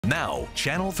Now,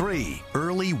 Channel 3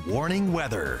 early warning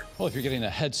weather. Well, if you're getting a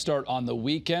head start on the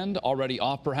weekend, already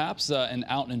off perhaps, and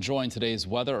out and enjoying today's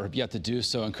weather, or have yet to do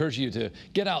so, I encourage you to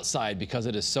get outside because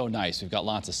it is so nice. We've got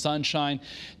lots of sunshine.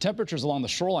 Temperatures along the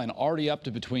shoreline already up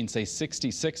to between, say,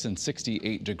 66 and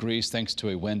 68 degrees thanks to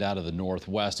a wind out of the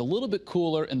northwest. A little bit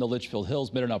cooler in the Litchfield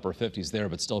Hills, mid and upper 50s there,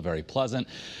 but still very pleasant.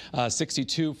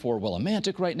 62 for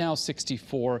Willimantic right now,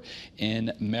 64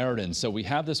 in Meriden. So we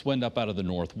have this wind up out of the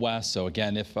northwest. So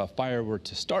again, if a fire were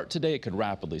to start today, it could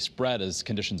rapidly spread as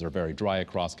conditions are very dry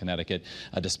across Connecticut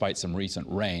despite some recent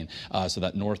rain. So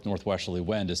that northwesterly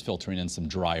wind is filtering in some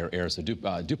drier air. So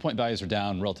dew point values are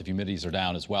down, relative humidities are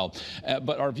down as well.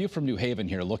 But our view from New Haven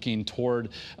here, looking toward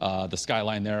the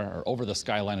skyline there, or over the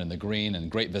skyline in the green, and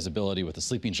great visibility with the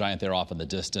sleeping giant there off in the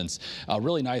distance.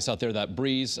 Really nice out there. That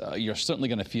breeze you're certainly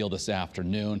going to feel this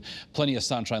afternoon. Plenty of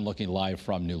sunshine looking live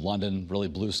from New London. Really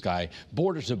blue sky,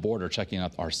 border to border, checking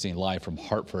out our scene live from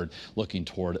Hartford, looking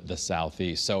toward the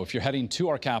southeast. So if you're heading to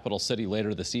our capital city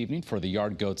later this evening for the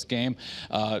Yard Goats game,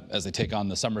 as they take on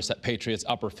the Somerset Patriots,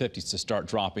 upper 50s to start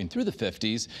dropping through the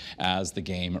 50s as the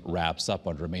game wraps up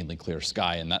under a mainly clear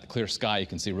sky. And that clear sky you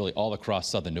can see really all across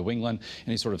southern New England.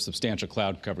 Any sort of substantial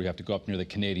cloud cover, you have to go up near the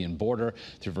Canadian border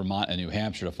through Vermont and New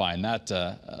Hampshire to find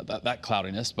that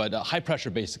cloudiness. But high pressure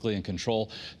basically in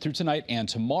control through tonight and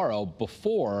tomorrow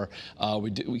before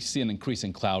we see an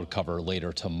increasing cloud cover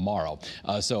later tomorrow.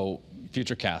 So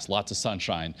futurecast, lots of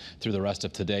sunshine through the rest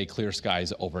of today, clear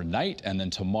skies overnight, and then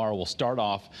tomorrow we'll start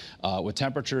off with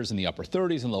temperatures in the upper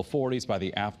 30s and low 40s. By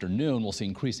the afternoon, we'll see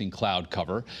increasing cloud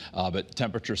cover, but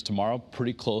temperatures tomorrow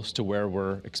pretty close to where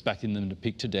we're expecting them to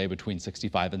peak today, between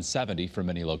 65 and 70 for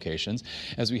many locations.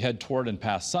 As we head toward and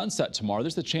past sunset tomorrow,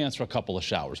 there's the chance for a couple of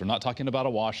showers. We're not talking about a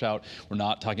washout. We're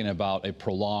not talking about a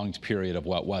prolonged period of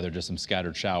wet weather, just some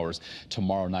scattered showers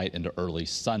tomorrow night into early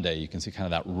Sunday. You can see kind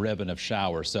of that ribbon of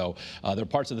showers. So there are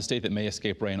parts of the state that may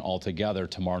escape rain altogether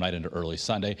tomorrow night into early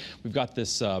Sunday. We've got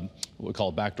this what we call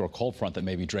a backdoor cold front that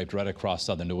may be draped right across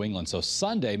southern New England. So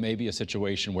Sunday may be a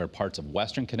situation where parts of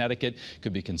western Connecticut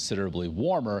could be considerably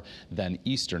warmer than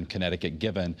eastern Connecticut,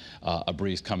 given a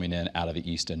breeze coming in out of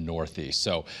the east and northeast.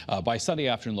 So by Sunday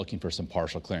afternoon, looking for some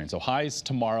partial clearing. So highs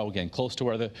tomorrow, again, close to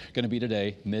where they're going to be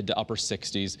today, mid to upper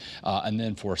 60s. And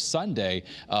then for Sunday,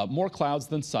 more clouds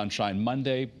than sunshine.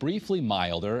 Monday, briefly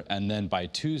milder. And then by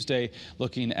Tuesday,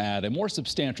 looking at a more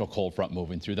substantial cold front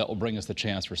moving through. That will bring us the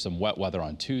chance for some wet weather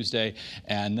on Tuesday.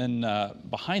 And then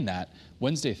behind that,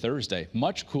 Wednesday, Thursday,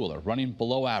 much cooler, running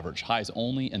below average. Highs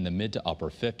only in the mid to upper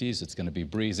 50s. It's going to be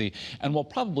breezy and will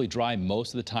probably dry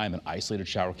most of the time. An isolated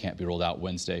shower can't be ruled out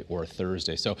Wednesday or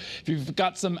Thursday. So if you've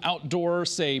got some outdoor,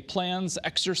 say, plans,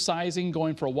 exercising,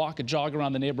 going for a walk, a jog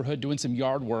around the neighborhood, doing some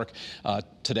yard work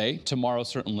today, tomorrow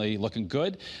certainly looking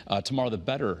good. Tomorrow the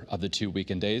better of the two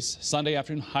weekend days. Sunday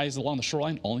afternoon, highs along the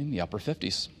shoreline only in the upper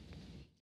 50s.